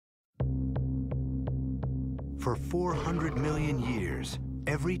For 400 million years,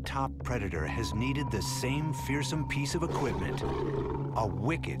 every top predator has needed the same fearsome piece of equipment, a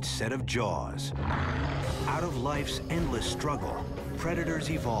wicked set of jaws. Out of life's endless struggle,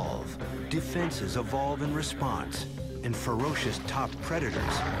 predators evolve, defenses evolve in response, and ferocious top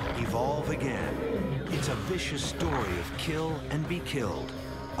predators evolve again. It's a vicious story of kill and be killed,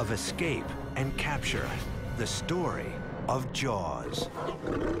 of escape and capture, the story of Jaws.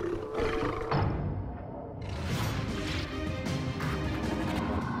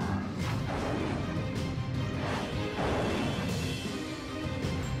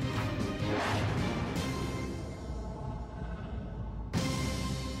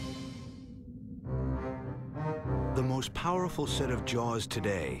 The most powerful set of jaws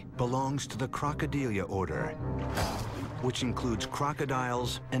today belongs to the Crocodilia order, which includes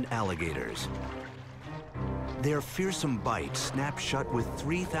crocodiles and alligators. Their fearsome bite snaps shut with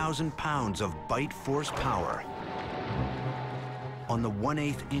 3,000 pounds of bite force power. On the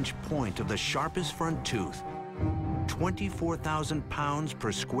 1/8 inch point of the sharpest front tooth, 24,000 pounds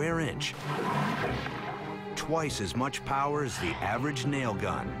per square inch. Twice as much power as the average nail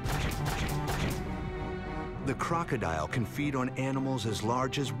gun. The crocodile can feed on animals as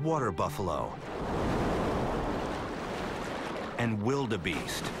large as water buffalo and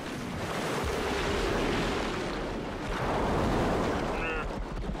wildebeest.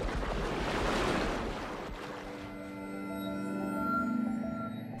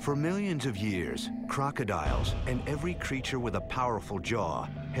 For millions of years, crocodiles and every creature with a powerful jaw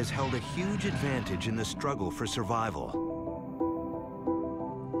has held a huge advantage in the struggle for survival.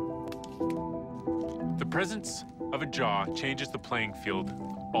 The presence of a jaw changes the playing field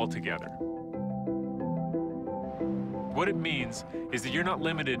altogether. What it means is that you're not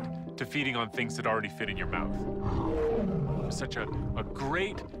limited to feeding on things that already fit in your mouth. It's such a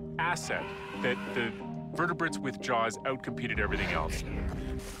great asset that the vertebrates with jaws outcompeted everything else.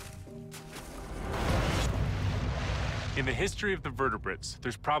 In the history of the vertebrates,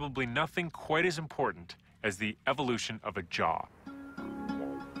 there's probably nothing quite as important as the evolution of a jaw.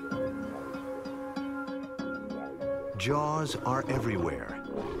 Jaws are everywhere.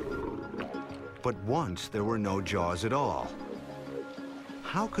 But once there were no jaws at all.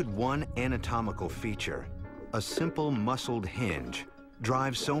 How could one anatomical feature, a simple muscled hinge,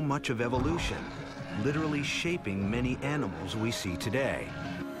 drive so much of evolution, literally shaping many animals we see today?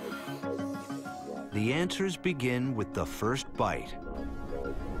 The answers begin with the first bite.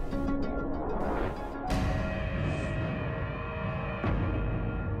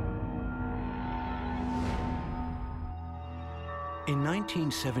 In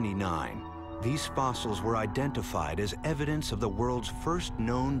 1979, these fossils were identified as evidence of the world's first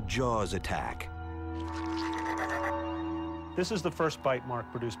known jaws attack. This is the first bite mark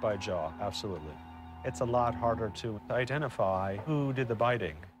produced by a jaw, absolutely. It's a lot harder to identify who did the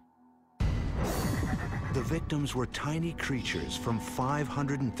biting. The victims were tiny creatures from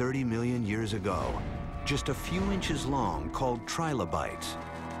 530 million years ago, just a few inches long, called trilobites.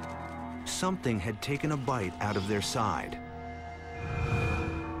 Something had taken a bite out of their side.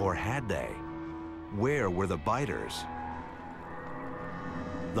 Or had they? Where were the biters?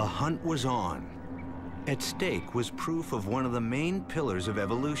 The hunt was on. At stake was proof of one of the main pillars of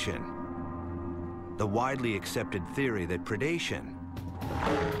evolution. The widely accepted theory that predation,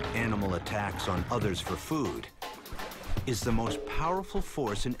 animal attacks on others for food, is the most powerful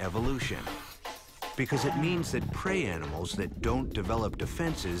force in evolution, because it means that prey animals that don't develop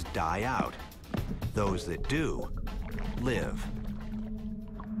defenses die out. Those that do, live.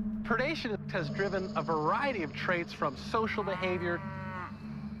 Predation has driven a variety of traits from social behavior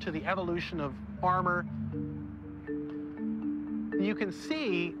to the evolution of armor. You can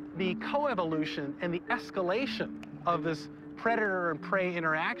see the coevolution and the escalation of this predator and prey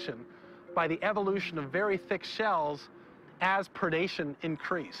interaction by the evolution of very thick shells as predation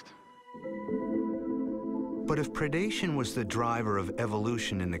increased. But if predation was the driver of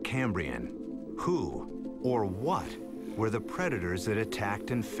evolution in the Cambrian, who or what were the predators that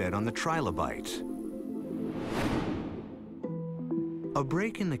attacked and fed on the trilobites? A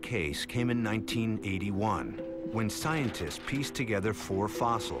break in the case came in 1981, when scientists pieced together 4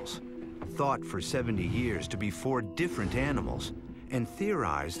 fossils, thought for 70 years to be 4 different animals, and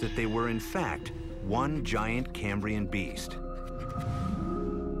theorized that they were in fact one giant Cambrian beast.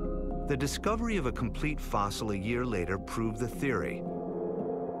 The discovery of a complete fossil a year later proved the theory.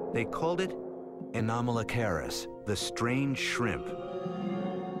 They called it Anomalocaris, the strange shrimp.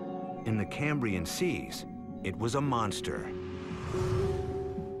 In the Cambrian seas, it was a monster.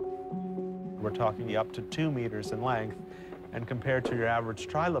 We're talking up to 2 meters in length And compared to your average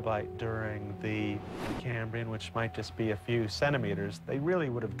trilobite during the Cambrian, which might just be a few centimeters, they really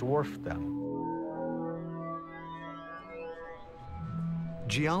would have dwarfed them.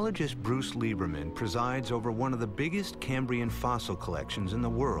 Geologist Bruce Lieberman presides over one of the biggest Cambrian fossil collections in the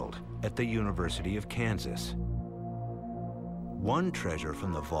world at the University of Kansas. One treasure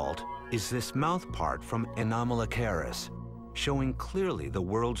from the vault is this mouth part from Anomalocaris, showing clearly the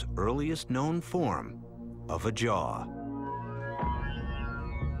world's earliest known form of a jaw.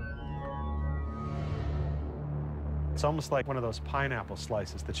 It's almost like one of those pineapple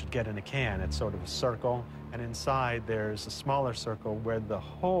slices that you'd get in a can. It's sort of a circle, and inside there's a smaller circle where the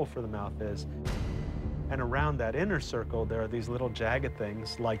hole for the mouth is. And around that inner circle, there are these little jagged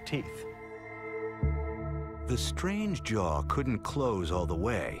things like teeth. The strange jaw couldn't close all the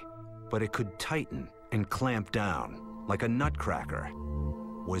way, but it could tighten and clamp down like a nutcracker.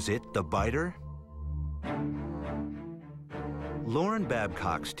 Was it the biter? Lauren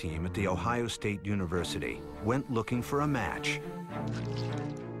Babcock's team at The Ohio State University went looking for a match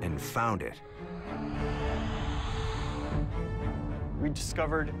and found it. We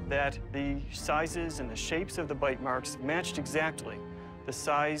discovered that the sizes and the shapes of the bite marks matched exactly the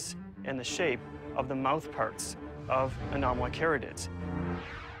size and the shape of the mouth parts of Anomalocaridids.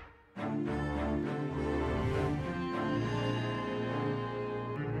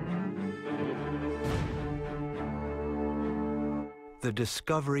 The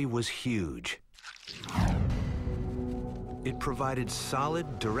discovery was huge. It provided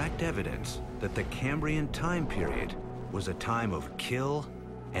solid, direct evidence that the Cambrian time period was a time of kill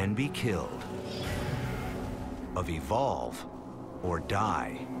and be killed, of evolve or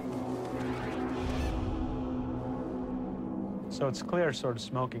die. So it's clear sort of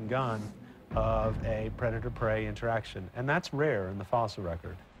smoking gun of a predator-prey interaction, and that's rare in the fossil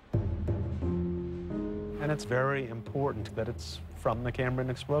record. And it's very important that it's from the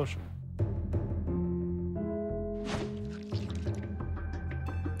Cambrian explosion.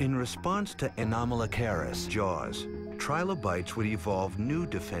 In response to Anomalocaris jaws, trilobites would evolve new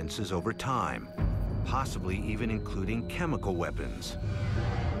defenses over time, possibly even including chemical weapons.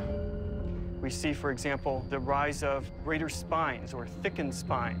 We see, for example, the rise of greater spines or thickened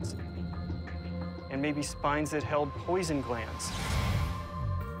spines, and maybe spines that held poison glands.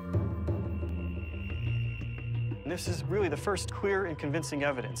 And this is really the first clear and convincing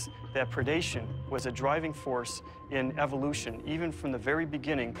evidence that predation was a driving force in evolution, even from the very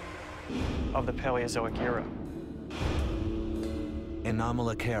beginning of the Paleozoic era.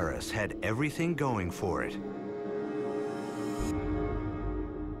 Anomalocaris had everything going for it.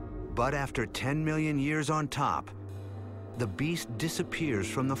 But after 10 million years on top, the beast disappears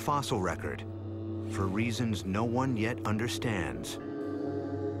from the fossil record for reasons no one yet understands.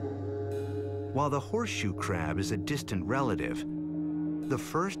 While the horseshoe crab is a distant relative, the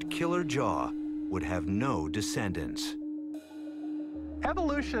first killer jaw would have no descendants.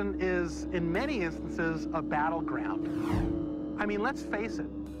 Evolution is, in many instances, a battleground. I mean, let's face it,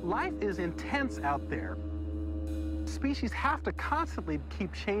 life is intense out there. Species have to constantly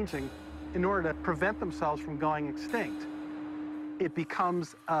keep changing in order to prevent themselves from going extinct. It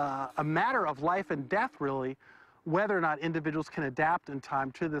becomes a matter of life and death, really, whether or not individuals can adapt in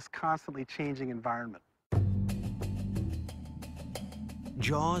time to this constantly changing environment.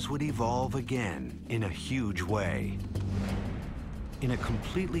 Jaws would evolve again in a huge way. In a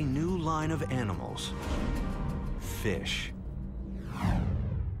completely new line of animals, fish.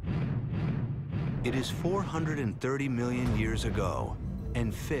 It is 430 million years ago,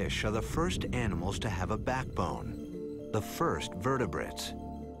 and fish are the first animals to have a backbone, the first vertebrates.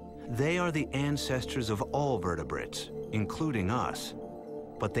 They are the ancestors of all vertebrates, including us,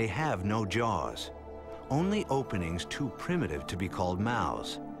 but they have no jaws, only openings too primitive to be called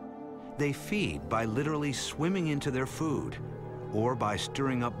mouths. They feed by literally swimming into their food, or by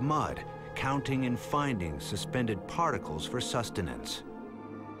stirring up mud, counting and finding suspended particles for sustenance.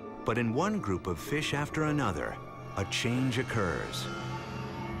 But in one group of fish after another, a change occurs.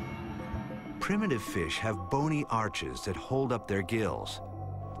 Primitive fish have bony arches that hold up their gills.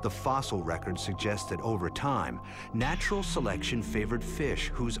 The fossil record suggests that over time, natural selection favored fish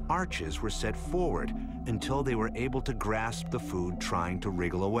whose arches were set forward until they were able to grasp the food trying to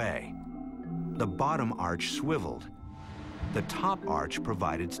wriggle away. The bottom arch swiveled. The top arch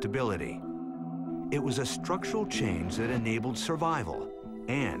provided stability. It was a structural change that enabled survival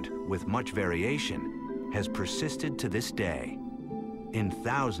and, with much variation, has persisted to this day in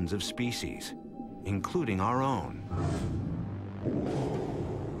thousands of species, including our own.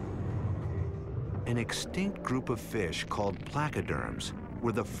 An extinct group of fish called placoderms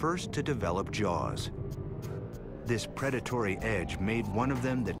were the first to develop jaws. This predatory edge made one of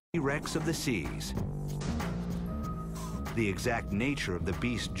them the T-Rex of the seas. The exact nature of the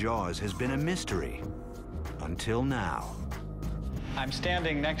beast's jaws has been a mystery until now. I'm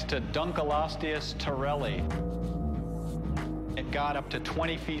standing next to Dunkleosteus torelli. It got up to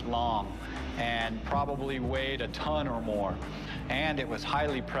 20 feet long and probably weighed a ton or more, and it was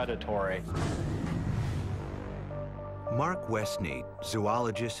highly predatory. Mark Westneat,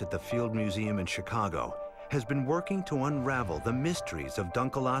 zoologist at the Field Museum in Chicago, has been working to unravel the mysteries of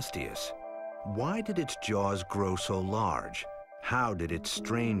Dunkleosteus. Why did its jaws grow so large? How did its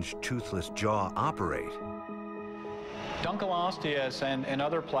strange toothless jaw operate? Dunkleosteus and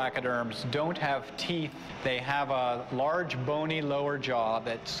other placoderms don't have teeth. They have a large bony lower jaw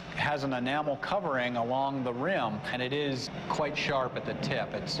that has an enamel covering along the rim, and it is quite sharp at the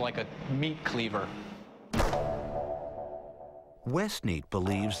tip. It's like a meat cleaver. Westneat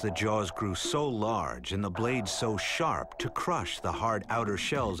believes the jaws grew so large and the blades so sharp to crush the hard outer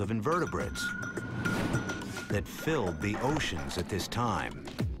shells of invertebrates that filled the oceans at this time.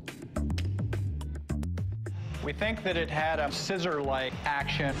 We think that it had a scissor-like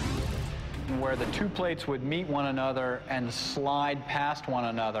action where the two plates would meet one another and slide past one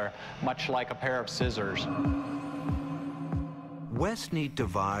another, much like a pair of scissors. Westneat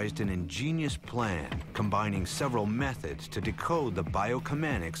devised an ingenious plan combining several methods to decode the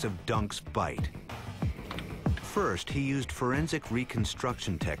biomechanics of Dunk's bite. First, he used forensic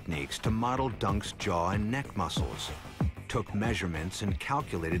reconstruction techniques to model Dunk's jaw and neck muscles, took measurements and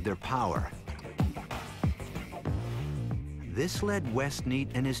calculated their power. This led Westneat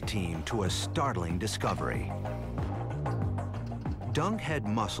and his team to a startling discovery. Dunk had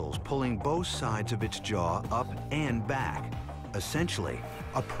muscles pulling both sides of its jaw up and back. Essentially,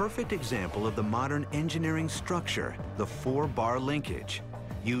 a perfect example of the modern engineering structure, the 4-bar linkage,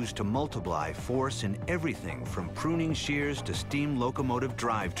 used to multiply force in everything from pruning shears to steam locomotive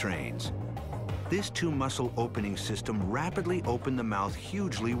drivetrains. This two-muscle opening system rapidly opened the mouth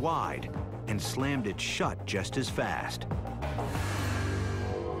hugely wide and slammed it shut just as fast.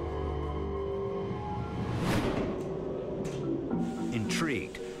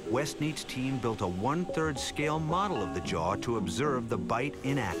 Intrigued, Westneat's team built a 1/3 scale model of the jaw to observe the bite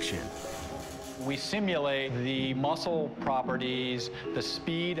in action. We simulate the muscle properties, the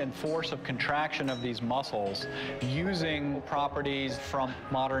speed and force of contraction of these muscles using properties from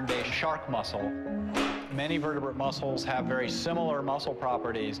modern-day shark muscle. Many vertebrate muscles have very similar muscle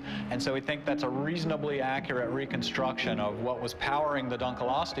properties, and so we think that's a reasonably accurate reconstruction of what was powering the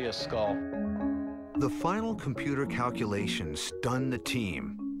Dunkleosteus skull. The final computer calculations stunned the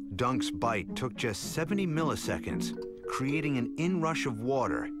team. Dunk's bite took just 70 milliseconds, creating an inrush of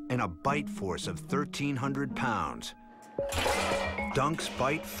water and a bite force of 1,300 pounds. Dunk's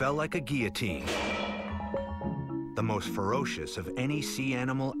bite fell like a guillotine, the most ferocious of any sea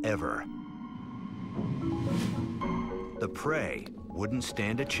animal ever. The prey wouldn't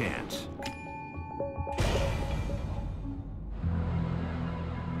stand a chance.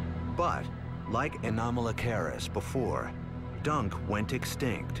 But, like Anomalocaris before, Dunk went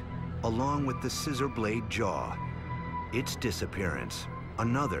extinct, along with the scissor blade jaw. Its disappearance,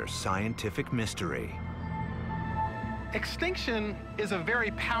 another scientific mystery. Extinction is a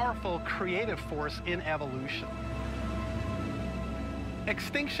very powerful creative force in evolution.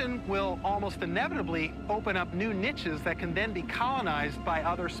 Extinction will almost inevitably open up new niches that can then be colonized by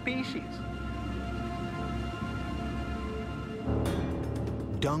other species.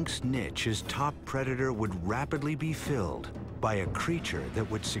 Dunk's niche as top predator would rapidly be filled by a creature that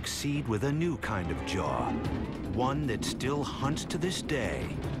would succeed with a new kind of jaw, one that still hunts to this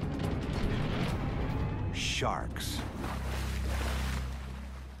day: sharks.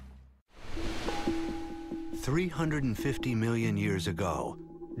 350 million years ago,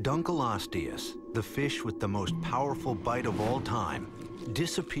 Dunkleosteus, the fish with the most powerful bite of all time,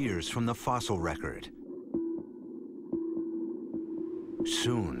 disappears from the fossil record.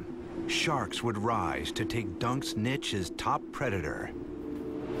 Soon, sharks would rise to take Dunk's niche as top predator.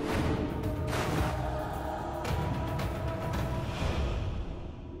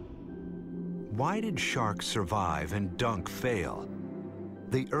 Why did sharks survive and Dunk fail?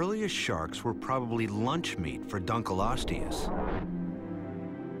 The earliest sharks were probably lunch meat for Dunkleosteus.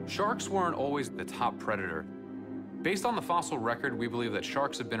 Sharks weren't always the top predator. Based on the fossil record, we believe that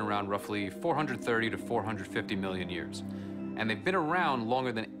sharks have been around roughly 430 to 450 million years. And they've been around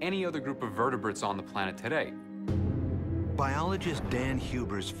longer than any other group of vertebrates on the planet today. Biologist Dan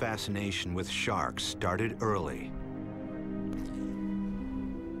Huber's fascination with sharks started early.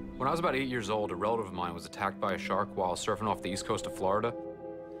 When I was about 8 years old, a relative of mine was attacked by a shark while surfing off the east coast of Florida.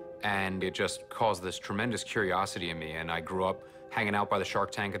 And it just caused this tremendous curiosity in me, and I grew up hanging out by the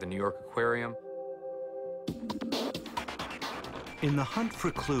shark tank at the New York Aquarium. In the hunt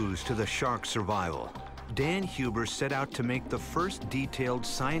for clues to the shark's survival, Dan Huber set out to make the first detailed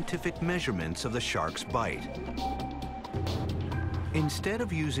scientific measurements of the shark's bite. Instead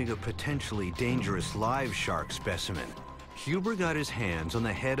of using a potentially dangerous live shark specimen, Huber got his hands on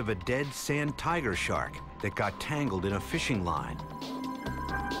the head of a dead sand tiger shark that got tangled in a fishing line.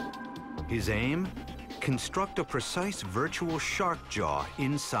 His aim? Construct a precise virtual shark jaw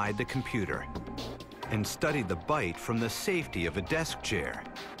inside the computer and study the bite from the safety of a desk chair.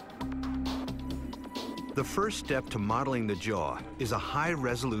 The first step to modeling the jaw is a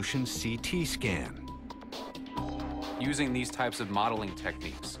high-resolution CT scan. Using these types of modeling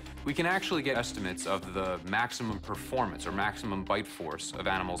techniques, we can actually get estimates of the maximum performance or maximum bite force of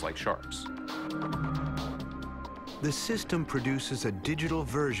animals like sharks. The system produces a digital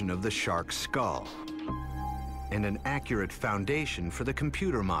version of the shark's skull and an accurate foundation for the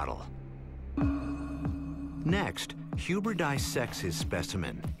computer model. Next, Huber dissects his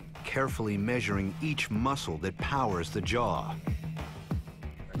specimen, carefully measuring each muscle that powers the jaw.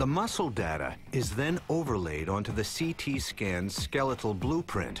 The muscle data is then overlaid onto the CT scan's skeletal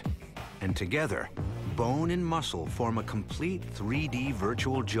blueprint, and together, bone and muscle form a complete 3D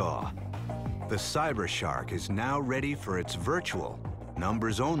virtual jaw. The cyber shark is now ready for its virtual,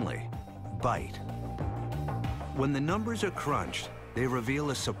 numbers-only, bite. When the numbers are crunched, they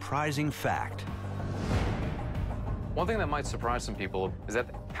reveal a surprising fact. One thing that might surprise some people is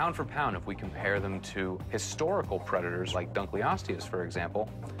that pound for pound, if we compare them to historical predators like Dunkleosteus, for example,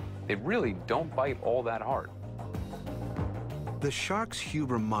 they really don't bite all that hard. The sharks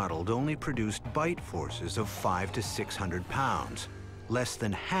Huber modeled only produced bite forces of 500 to 600 pounds, less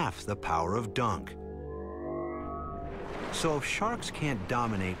than half the power of Dunk. So if sharks can't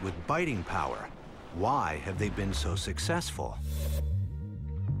dominate with biting power, why have they been so successful?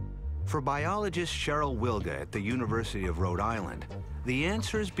 For biologist Cheryl Wilga at the University of Rhode Island, the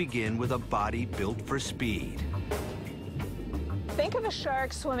answers begin with a body built for speed. Think of a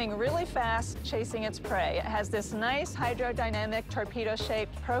shark swimming really fast, chasing its prey. It has this nice hydrodynamic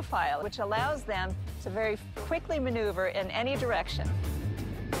torpedo-shaped profile, which allows them to very quickly maneuver in any direction.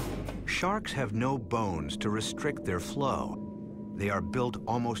 Sharks have no bones to restrict their flow. They are built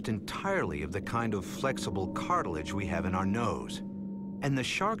almost entirely of the kind of flexible cartilage we have in our nose. And the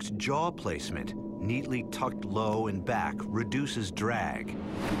shark's jaw placement, neatly tucked low and back, reduces drag.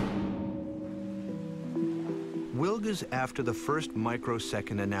 Wilga's after the first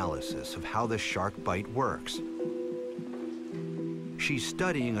microsecond analysis of how the shark bite works. She's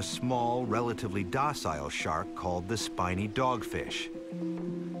studying a small, relatively docile shark called the spiny dogfish.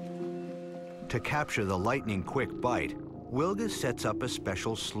 To capture the lightning-quick bite, Wilga sets up a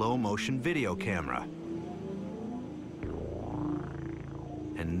special slow-motion video camera.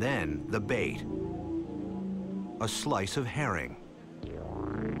 And then the bait, a slice of herring.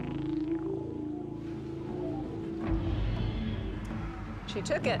 She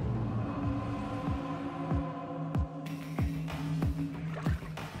took it.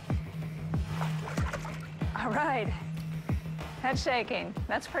 All right, head shaking.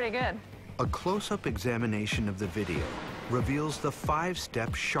 That's pretty good. A close-up examination of the video reveals the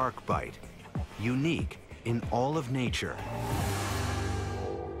 5-step shark bite, unique in all of nature.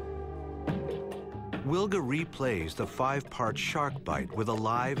 Wilga replays the 5-part shark bite with a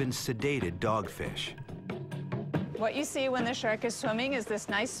live and sedated dogfish. What you see when the shark is swimming is this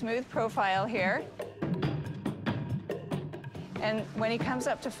nice smooth profile here. And when he comes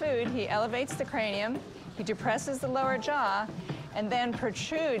up to food, he elevates the cranium, he depresses the lower jaw, and then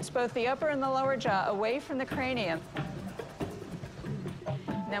protrudes both the upper and the lower jaw away from the cranium.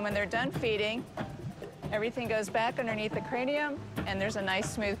 Now when they're done feeding, everything goes back underneath the cranium, and there's a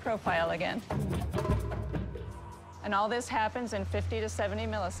nice smooth profile again. And all this happens in 50 to 70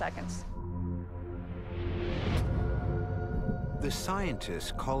 milliseconds. The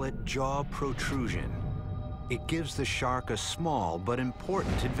scientists call it jaw protrusion. It gives the shark a small but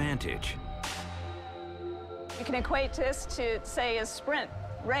important advantage. You can equate this to, say, a sprint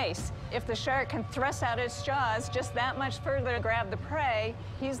race. If the shark can thrust out its jaws just that much further to grab the prey,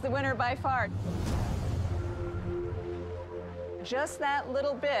 he's the winner by far. Just that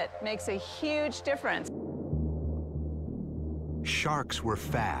little bit makes a huge difference. Sharks were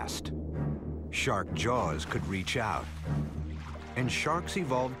fast. Shark jaws could reach out. And sharks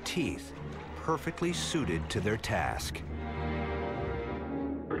evolved teeth perfectly suited to their task.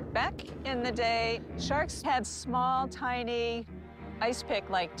 Back in the day, sharks had small, tiny, ice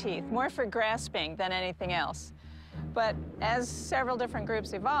pick-like teeth, more for grasping than anything else. But as several different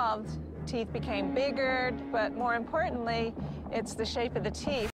groups evolved, teeth became bigger, but more importantly, it's the shape of the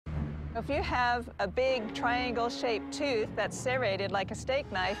teeth. If you have a big triangle-shaped tooth that's serrated like a steak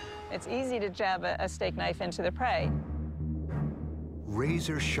knife, it's easy to jab a steak knife into the prey.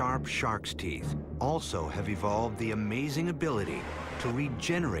 Razor-sharp shark's teeth also have evolved the amazing ability to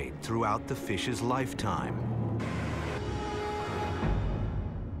regenerate throughout the fish's lifetime.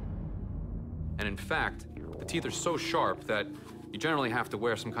 And in fact, the teeth are so sharp that you generally have to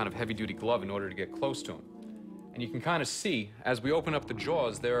wear some kind of heavy-duty glove in order to get close to them. And you can kind of see, as we open up the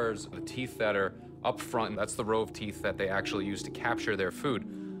jaws, there's the teeth that are up front. That's the row of teeth that they actually use to capture their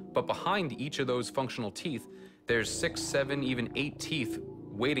food. But behind each of those functional teeth, there's 6, 7, even 8 teeth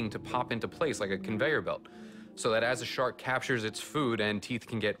waiting to pop into place like a conveyor belt. So that as a shark captures its food and teeth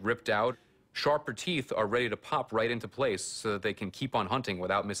can get ripped out, sharper teeth are ready to pop right into place so that they can keep on hunting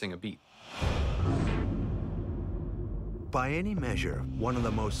without missing a beat. By any measure, one of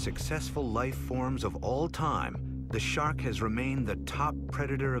the most successful life forms of all time, the shark has remained the top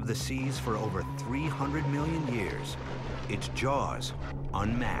predator of the seas for over 300 million years. Its jaws,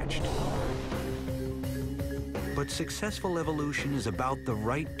 unmatched. But successful evolution is about the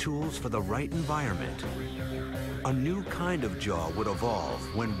right tools for the right environment. A new kind of jaw would evolve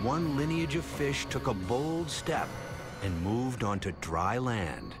when one lineage of fish took a bold step and moved onto dry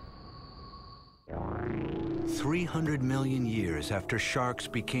land. 300 million years after sharks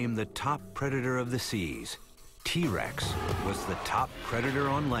became the top predator of the seas, T-Rex was the top predator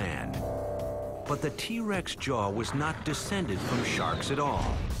on land. But the T-Rex jaw was not descended from sharks at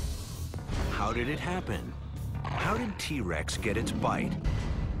all. How did it happen? How did T-Rex get its bite?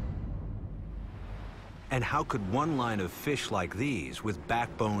 And how could one line of fish like these, with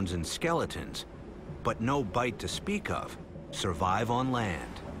backbones and skeletons, but no bite to speak of, survive on land?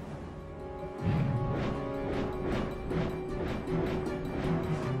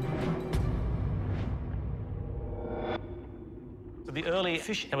 The early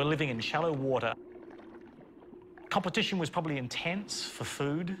fish, they were living in shallow water. Competition was probably intense for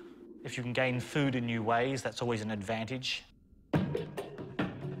food. If you can gain food in new ways, that's always an advantage.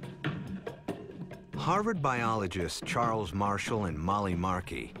 Harvard biologists Charles Marshall and Molly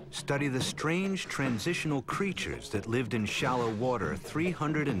Markey study the strange transitional creatures that lived in shallow water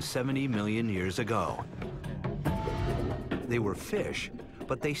 370 million years ago. They were fish,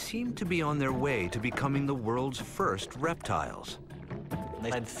 but they seemed to be on their way to becoming the world's first reptiles. They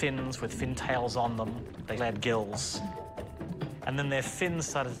had fins with fin tails on them. They had gills. And then their fins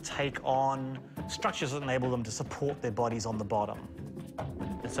started to take on structures that enabled them to support their bodies on the bottom.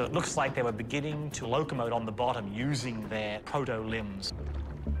 And so it looks like they were beginning to locomote on the bottom using their proto-limbs.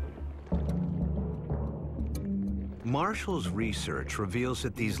 Marshall's research reveals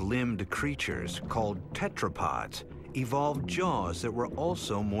that these limbed creatures, called tetrapods, evolved jaws that were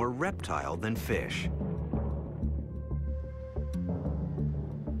also more reptile than fish.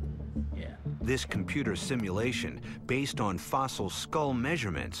 This computer simulation, based on fossil skull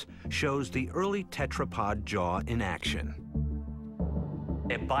measurements, shows the early tetrapod jaw in action.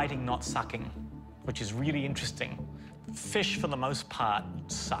 They're biting, not sucking, which is really interesting. Fish, for the most part,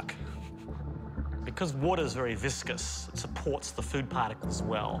 suck. Because water is very viscous, it supports the food particles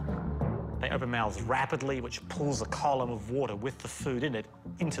well. They open mouths rapidly, which pulls a column of water with the food in it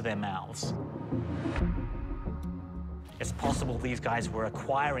into their mouths. It's possible these guys were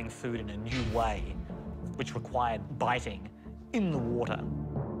acquiring food in a new way, which required biting in the water.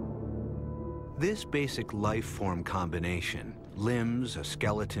 This basic life form combination, limbs, a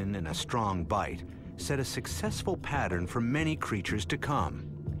skeleton, and a strong bite, set a successful pattern for many creatures to come,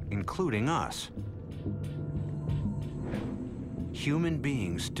 including us. Human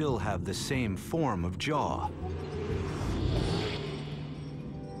beings still have the same form of jaw.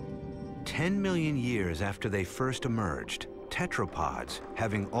 10 million years after they first emerged, tetrapods,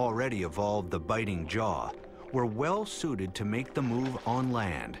 having already evolved the biting jaw, were well suited to make the move on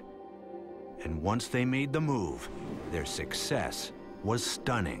land. And once they made the move, their success was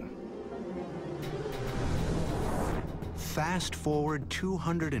stunning. Fast forward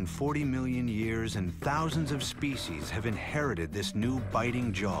 240 million years and thousands of species have inherited this new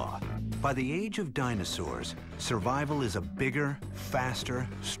biting jaw. By the age of dinosaurs, survival is a bigger, faster,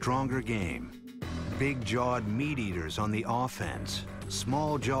 stronger game. Big-jawed meat-eaters on the offense,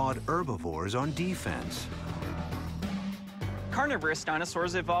 small-jawed herbivores on defense. Carnivorous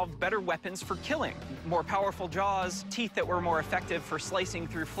dinosaurs evolved better weapons for killing, more powerful jaws, teeth that were more effective for slicing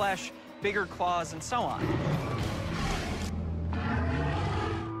through flesh, bigger claws, and so on.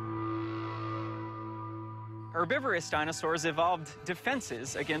 Herbivorous dinosaurs evolved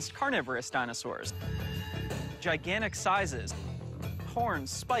defenses against carnivorous dinosaurs. gigantic sizes,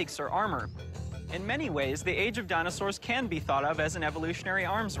 horns, spikes, or armor. In many ways, the age of dinosaurs can be thought of as an evolutionary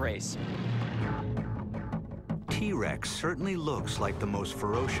arms race. T-Rex certainly looks like the most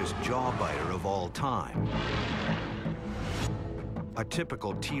ferocious jawbiter of all time. A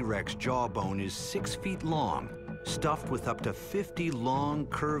typical T-Rex jawbone is 6 feet long, stuffed with up to 50 long,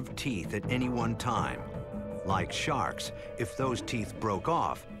 curved teeth at any one time. Like sharks, if those teeth broke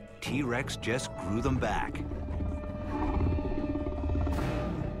off, T-Rex just grew them back.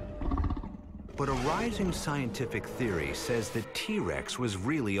 But a rising scientific theory says that T-Rex was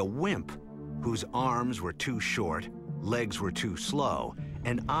really a wimp, whose arms were too short, legs were too slow,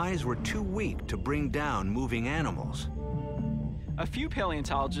 and eyes were too weak to bring down moving animals. A few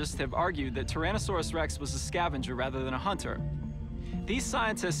paleontologists have argued that Tyrannosaurus rex was a scavenger rather than a hunter. These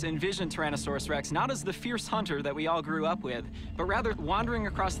scientists envision Tyrannosaurus rex not as the fierce hunter that we all grew up with, but rather wandering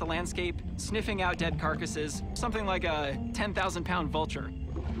across the landscape, sniffing out dead carcasses, something like a 10,000-pound vulture.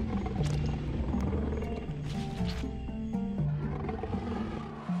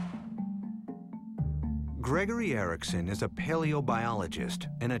 Gregory Erickson is a paleobiologist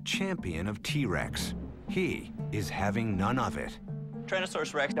and a champion of T-Rex. He is having none of it.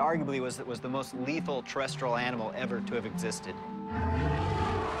 Tyrannosaurus rex arguably was the most lethal terrestrial animal ever to have existed.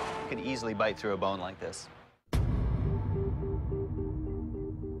 Could easily bite through a bone like this.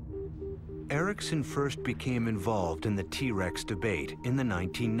 Erickson first became involved in the T-Rex debate in the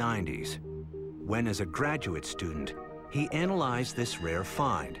 1990s, when as a graduate student, he analyzed this rare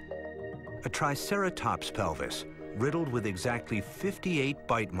find. A Triceratops pelvis riddled with exactly 58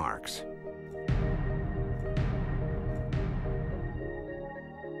 bite marks.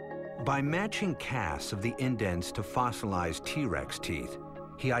 By matching casts of the indents to fossilized T-Rex teeth,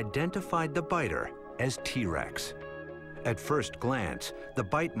 he identified the biter as T-Rex. At first glance, the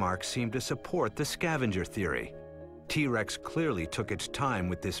bite marks seemed to support the scavenger theory. T-Rex clearly took its time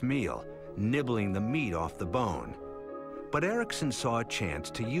with this meal, nibbling the meat off the bone. But Erickson saw a chance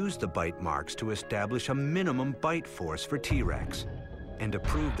to use the bite marks to establish a minimum bite force for T-Rex, and to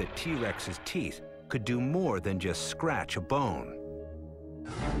prove that T-Rex's teeth could do more than just scratch a bone.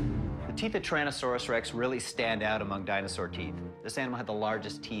 The teeth of Tyrannosaurus rex really stand out among dinosaur teeth. This animal had the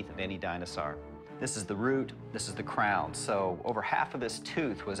largest teeth of any dinosaur. This is the root, this is the crown. So over half of this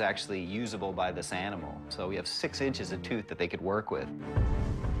tooth was actually usable by this animal. So we have 6 inches of tooth that they could work with.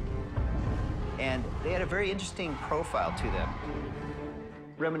 And they had a very interesting profile to them,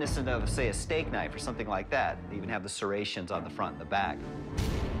 reminiscent of, say, a steak knife or something like that. They even have the serrations on the front and the back.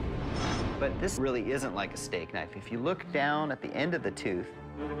 But this really isn't like a steak knife. If you look down at the end of the tooth,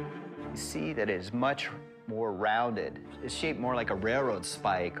 you see that it is much more rounded. It's shaped more like a railroad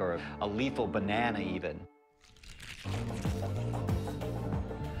spike or a lethal banana even.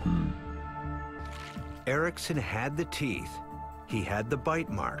 Erickson had the teeth. He had the bite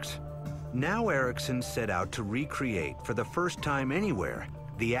marks. Now Erickson set out to recreate, for the first time anywhere,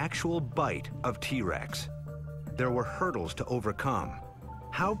 the actual bite of T-Rex. There were hurdles to overcome.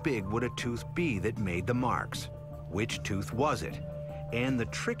 How big would a tooth be that made the marks? Which tooth was it? And the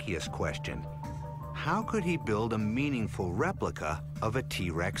trickiest question, how could he build a meaningful replica of a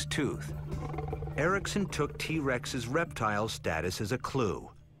T-Rex tooth? Erickson took T-Rex's reptile status as a clue.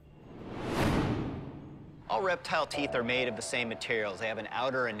 All reptile teeth are made of the same materials. They have an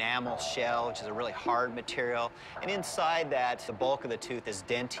outer enamel shell, which is a really hard material. And inside that, the bulk of the tooth is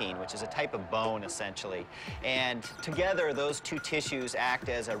dentine, which is a type of bone, essentially. And together, those two tissues act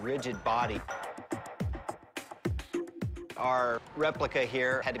as a rigid body. Our replica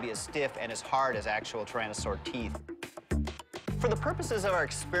here had to be as stiff and as hard as actual tyrannosaur teeth. For the purposes of our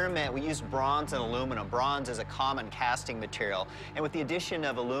experiment, we used bronze and aluminum. Bronze is a common casting material, and with the addition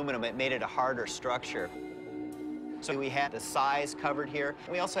of aluminum, it made it a harder structure. So we had the size covered here.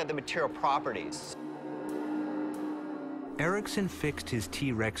 We also had the material properties. Erickson fixed his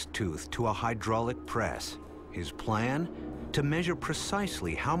T-Rex tooth to a hydraulic press. His plan? To measure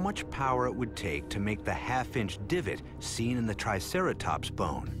precisely how much power it would take to make the half-inch divot seen in the Triceratops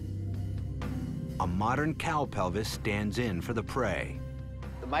bone. A modern cow pelvis stands in for the prey.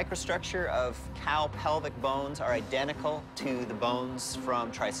 The microstructure of cow pelvic bones are identical to the bones from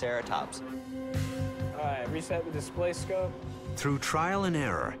Triceratops. All right, reset the display scope. Through trial and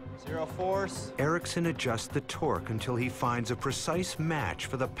error, 0 force. Erickson adjusts the torque until he finds a precise match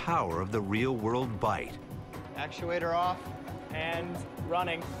for the power of the real-world bite. Actuator off. And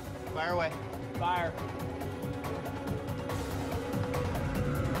running. Fire away. Fire.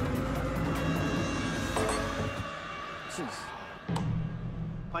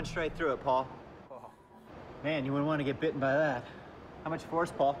 Punched right through it, Paul. Man, you wouldn't want to get bitten by that. How much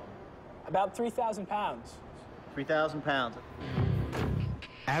force, Paul? About 3,000 pounds. 3,000 pounds.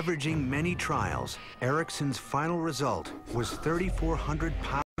 Averaging many trials, Ericsson's final result was 3,400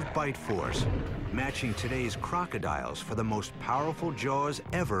 pounds of bite force, matching today's crocodiles for the most powerful jaws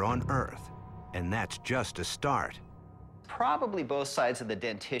ever on Earth. And that's just a start. Probably both sides of the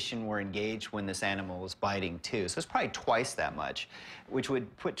dentition were engaged when this animal was biting too, so it's probably twice that much, which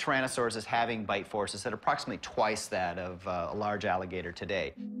would put Tyrannosaurs as having bite forces at approximately twice that of a large alligator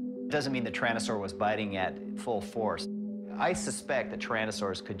today. It doesn't mean the Tyrannosaur was biting at full force. I suspect that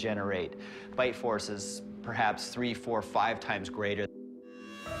Tyrannosaurs could generate bite forces perhaps 3, 4, 5 times greater.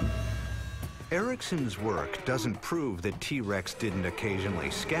 Ericsson's work doesn't prove that T-Rex didn't occasionally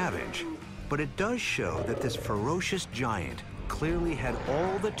scavenge, but it does show that this ferocious giant clearly had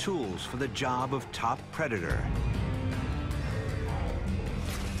all the tools for the job of top predator.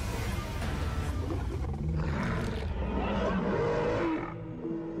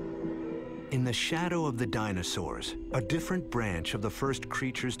 In the shadow of the dinosaurs, a different branch of the first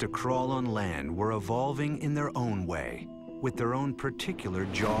creatures to crawl on land were evolving in their own way, with their own particular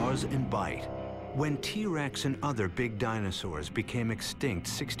jaws and bite. When T-Rex and other big dinosaurs became extinct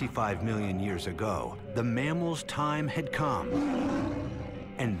 65 million years ago, the mammals' time had come,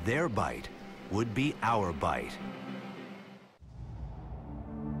 and their bite would be our bite.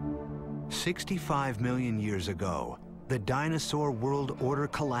 65 million years ago, the dinosaur world order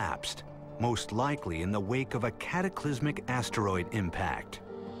collapsed, most likely in the wake of a cataclysmic asteroid impact.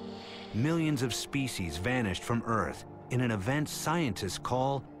 Millions of species vanished from Earth in an event scientists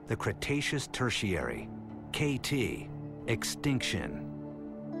call the Cretaceous Tertiary, KT, extinction.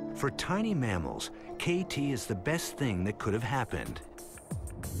 For tiny mammals, KT is the best thing that could have happened.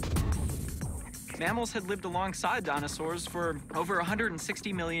 Mammals had lived alongside dinosaurs for over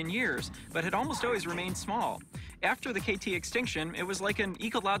 160 million years, but had almost always remained small. After the KT extinction, it was like an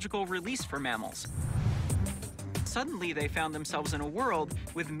ecological release for mammals. Suddenly, they found themselves in a world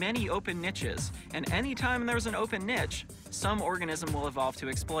with many open niches, and anytime there's an open niche, some organism will evolve to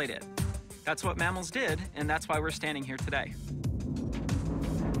exploit it. That's what mammals did, and that's why we're standing here today.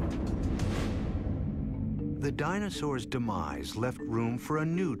 The dinosaurs' demise left room for a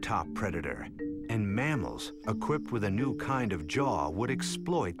new top predator, and mammals, equipped with a new kind of jaw, would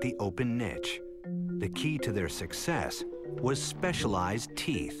exploit the open niche. The key to their success was specialized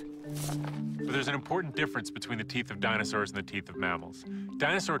teeth. But there's an important difference between the teeth of dinosaurs and the teeth of mammals.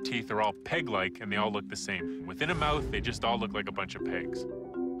 Dinosaur teeth are all peg-like, and they all look the same. Within a mouth, they just all look like a bunch of pegs.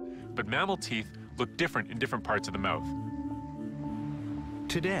 But mammal teeth look different in different parts of the mouth.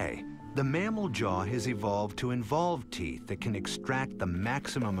 Today, the mammal jaw has evolved to involve teeth that can extract the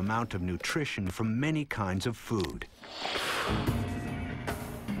maximum amount of nutrition from many kinds of food.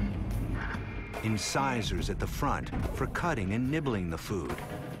 Incisors at the front for cutting and nibbling the food.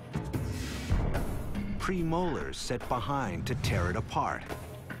 Premolars set behind to tear it apart.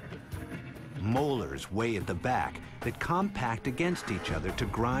 Molars way at the back that compact against each other to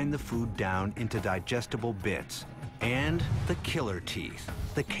grind the food down into digestible bits. And the killer teeth,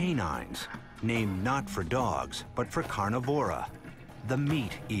 the canines, named not for dogs, but for carnivora, the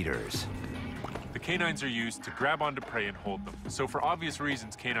meat eaters. The canines are used to grab onto prey and hold them. So for obvious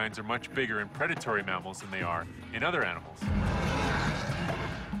reasons, canines are much bigger in predatory mammals than they are in other animals.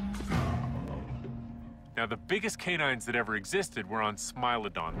 Now, the biggest canines that ever existed were on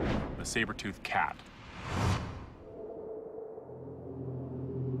Smilodon, the saber-toothed cat.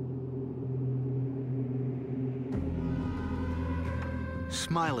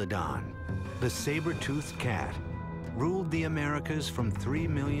 Smilodon, the saber-toothed cat, ruled the Americas from 3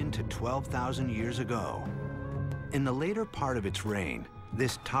 million to 12,000 years ago. In the later part of its reign,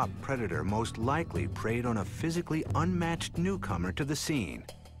 this top predator most likely preyed on a physically unmatched newcomer to the scene,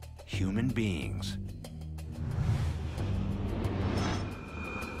 human beings.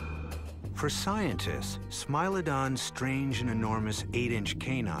 For scientists, Smilodon's strange and enormous 8-inch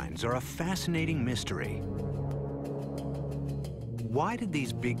canines are a fascinating mystery. Why did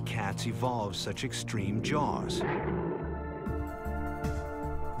these big cats evolve such extreme jaws?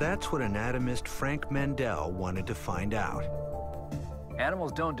 That's what anatomist Frank Mandel wanted to find out.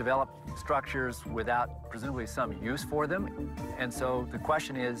 Animals don't develop structures without presumably some use for them. And so the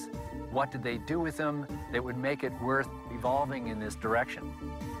question is, what did they do with them that would make it worth evolving in this direction?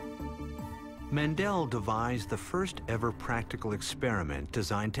 Mandel devised the first ever practical experiment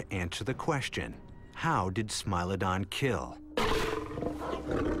designed to answer the question, how did Smilodon kill?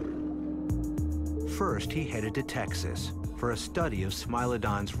 First, he headed to Texas for a study of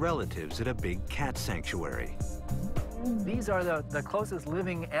Smilodon's relatives at a big cat sanctuary. These are the closest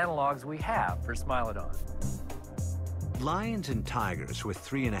living analogs we have for Smilodon. Lions and tigers with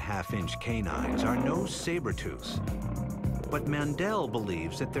 3.5-inch canines are no saber-tooths. But Mandel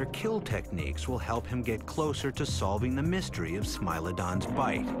believes that their kill techniques will help him get closer to solving the mystery of Smilodon's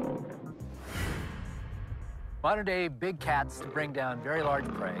bite. Modern-day big cats bring down very large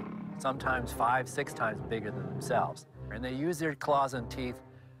prey, sometimes 5, 6 times bigger than themselves. And they use their claws and teeth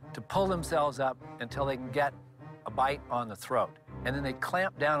to pull themselves up until they can get a bite on the throat. And then they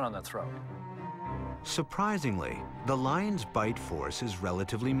clamp down on the throat. Surprisingly, the lion's bite force is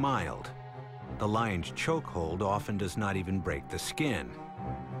relatively mild. The lion's chokehold often does not even break the skin.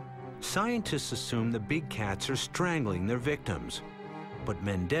 Scientists assume the big cats are strangling their victims, but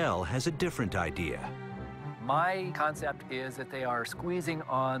Mendel has a different idea. My concept is that they are squeezing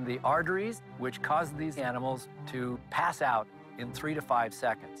on the arteries, which cause these animals to pass out in 3 to 5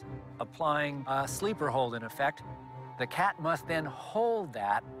 seconds, applying a sleeper hold in effect. The cat must then hold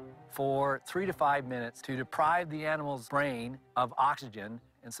that for 3 to 5 minutes to deprive the animal's brain of oxygen,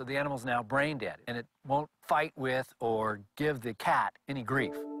 and so the animal's now brain dead, and it won't fight with or give the cat any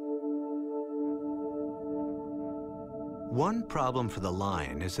grief. One problem for the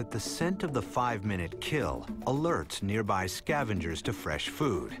lion is that the scent of the 5-minute kill alerts nearby scavengers to fresh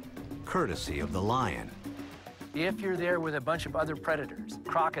food, courtesy of the lion. If you're there with a bunch of other predators,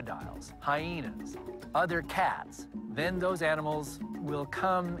 crocodiles, hyenas, other cats, then those animals will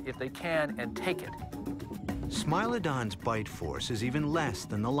come, if they can, and take it. Smilodon's bite force is even less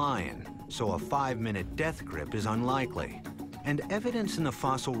than the lion, so a 5-minute death grip is unlikely. And evidence in the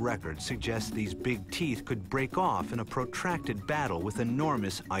fossil record suggests these big teeth could break off in a protracted battle with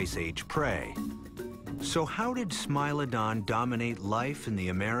enormous Ice Age prey. So how did Smilodon dominate life in the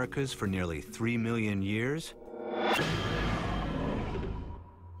Americas for nearly 3 million years?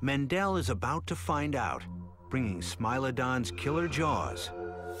 Mendel is about to find out, bringing Smilodon's killer jaws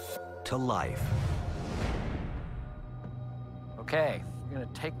to life. Okay, we're gonna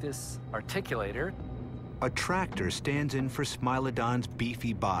take this articulator. A tractor stands in for Smilodon's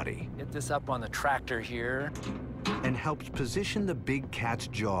beefy body. Get this up on the tractor here. And helps position the big cat's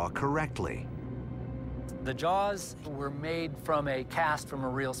jaw correctly. The jaws were made from a cast from a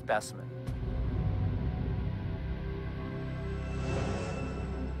real specimen.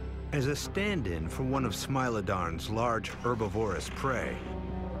 As a stand-in for one of Smilodon's large herbivorous prey,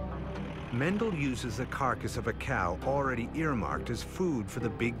 Mendel uses the carcass of a cow already earmarked as food for the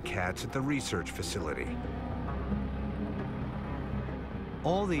big cats at the research facility.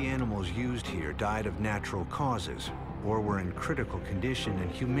 All the animals used here died of natural causes or were in critical condition and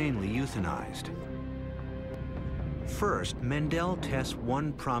humanely euthanized. First, Mendel tests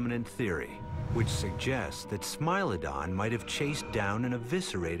one prominent theory, which suggests that Smilodon might have chased down and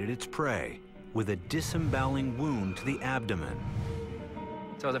eviscerated its prey with a disemboweling wound to the abdomen.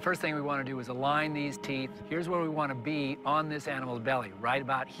 So the first thing we want to do is align these teeth. Here's where we want to be on this animal's belly, right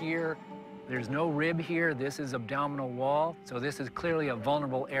about here. There's no rib here. This is abdominal wall, so this is clearly a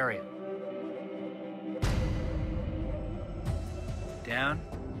vulnerable area. Down.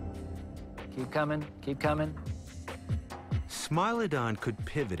 Keep coming, keep coming. Smilodon could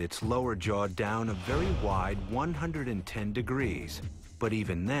pivot its lower jaw down a very wide 110 degrees. But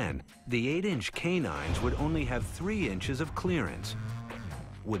even then, the 8-inch canines would only have 3 inches of clearance.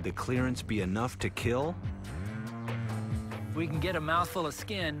 Would the clearance be enough to kill? If we can get a mouthful of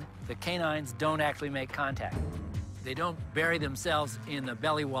skin, the canines don't actually make contact. They don't bury themselves in the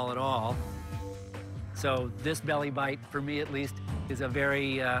belly wall at all. So this belly bite, for me at least, is a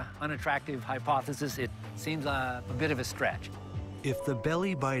very unattractive hypothesis. It seems a bit of a stretch. If the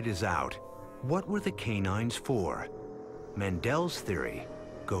belly bite is out, what were the canines for? Mendel's theory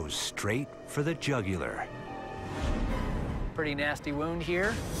goes straight for the jugular. Pretty nasty wound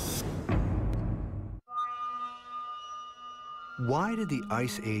here. Why did the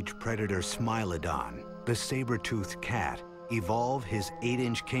Ice Age predator Smilodon, the saber-toothed cat, evolve his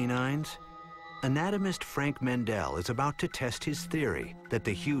 8-inch canines? Anatomist Frank Mendel is about to test his theory that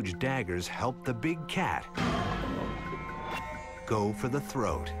the huge daggers helped the big cat go for the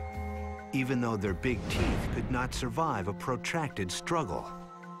throat, even though their big teeth could not survive a protracted struggle.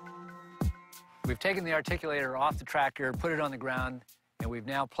 We've taken the articulator off the tractor, put it on the ground, and we've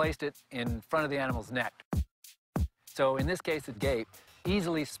now placed it in front of the animal's neck. So in this case, the gape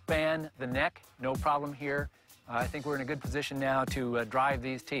easily span the neck, no problem here. I think we're in a good position now to drive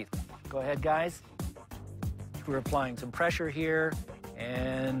these teeth. Go ahead, guys. We're applying some pressure here,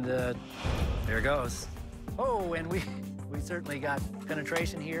 and there it goes. Oh, and we certainly got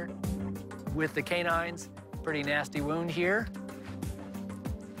penetration here with the canines. Pretty nasty wound here.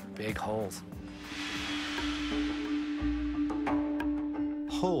 Big holes.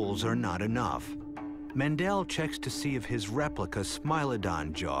 Holes are not enough. Mendel checks to see if his replica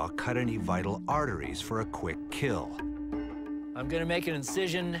Smilodon jaw cut any vital arteries for a quick kill. I'm gonna make an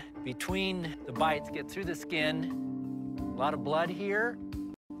incision between the bites, get through the skin. A lot of blood here.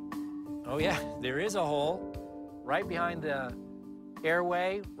 Oh yeah, there is a hole right behind the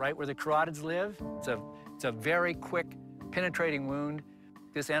airway, right where the carotids live. It's a very quick, penetrating wound.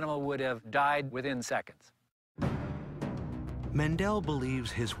 This animal would have died within seconds. Mendel believes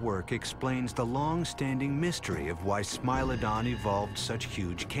his work explains the long-standing mystery of why Smilodon evolved such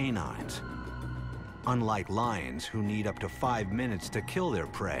huge canines. Unlike lions, who need up to 5 minutes to kill their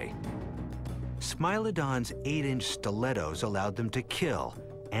prey, Smilodon's 8-inch stilettos allowed them to kill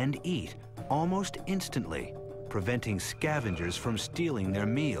and eat almost instantly, preventing scavengers from stealing their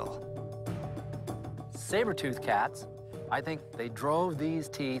meal. Saber-toothed cats, I think they drove these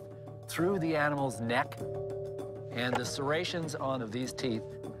teeth through the animal's neck, and the serrations on of these teeth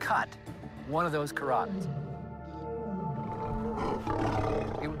cut one of those carotids.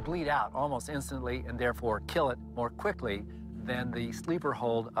 It would bleed out almost instantly and therefore kill it more quickly than the sleeper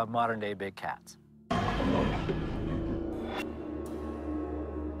hold of modern-day big cats.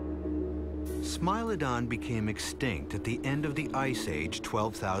 Smilodon became extinct at the end of the Ice Age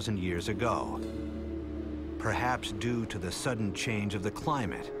 12,000 years ago, perhaps due to the sudden change of the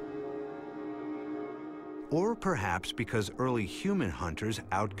climate, or perhaps because early human hunters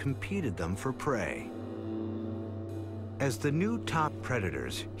outcompeted them for prey. As the new top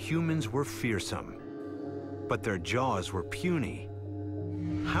predators, humans were fearsome, but their jaws were puny.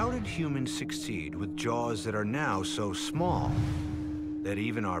 How did humans succeed with jaws that are now so small that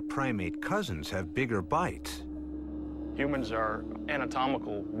even our primate cousins have bigger bites? Humans are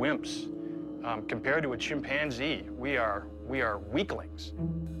anatomical wimps. Compared to a chimpanzee, we are weaklings.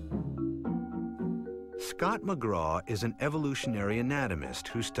 Scott McGraw is an evolutionary anatomist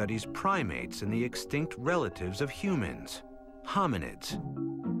who studies primates and the extinct relatives of humans, hominids.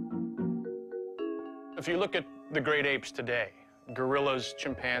 If you look at the great apes today, gorillas,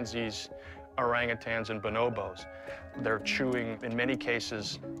 chimpanzees, orangutans, and bonobos, they're chewing, in many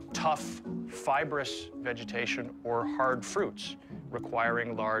cases, tough, fibrous vegetation or hard fruits,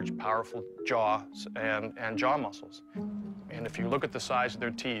 requiring large, powerful jaws and jaw muscles. And if you look at the size of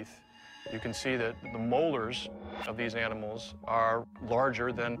their teeth, you can see that the molars of these animals are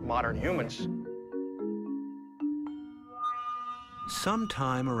larger than modern humans.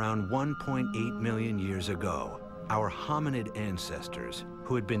 Sometime around 1.8 million years ago, our hominid ancestors,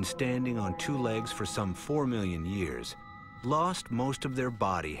 who had been standing on 2 legs for some 4 million years, lost most of their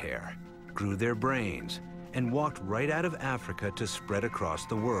body hair, grew their brains, and walked right out of Africa to spread across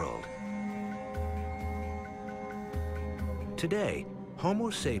the world. Today,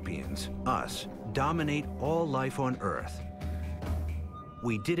 Homo sapiens, us, dominate all life on Earth.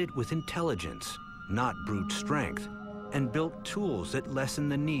 We did it with intelligence, not brute strength, and built tools that lessen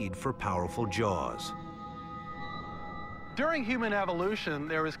the need for powerful jaws. During human evolution,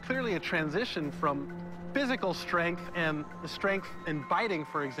 there was clearly a transition from physical strength and the strength in biting,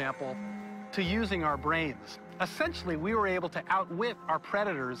 for example, to using our brains. Essentially, we were able to outwit our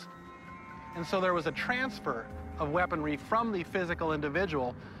predators, and so there was a transfer of weaponry from the physical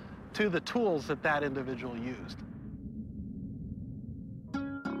individual to the tools that that individual used.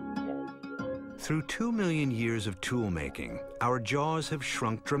 Through 2 million years of tool-making, our jaws have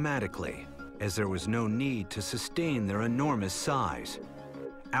shrunk dramatically, as there was no need to sustain their enormous size.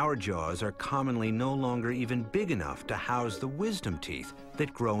 Our jaws are commonly no longer even big enough to house the wisdom teeth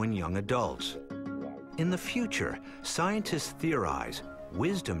that grow in young adults. In the future, scientists theorize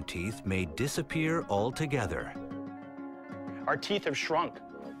wisdom teeth may disappear altogether. Our teeth have shrunk.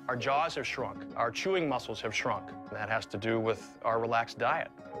 Our jaws have shrunk. Our chewing muscles have shrunk. And that has to do with our relaxed diet.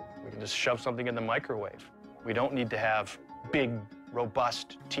 We can just shove something in the microwave. We don't need to have big,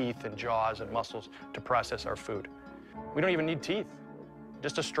 robust teeth and jaws and muscles to process our food. We don't even need teeth,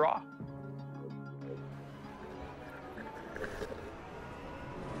 just a straw.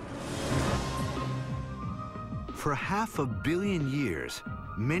 For 500 million years,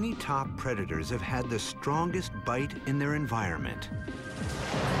 many top predators have had the strongest bite in their environment.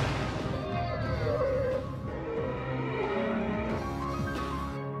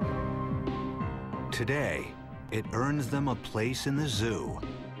 Today, it earns them a place in the zoo.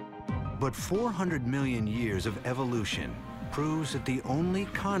 But 400 million years of evolution proves that the only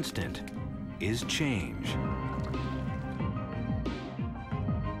constant is change.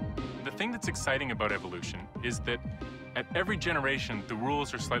 The thing that's exciting about evolution is that at every generation, the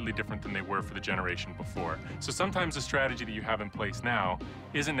rules are slightly different than they were for the generation before. So sometimes the strategy that you have in place now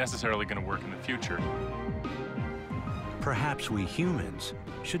isn't necessarily going to work in the future. Perhaps we humans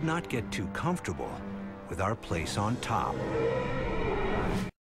should not get too comfortable with our place on top.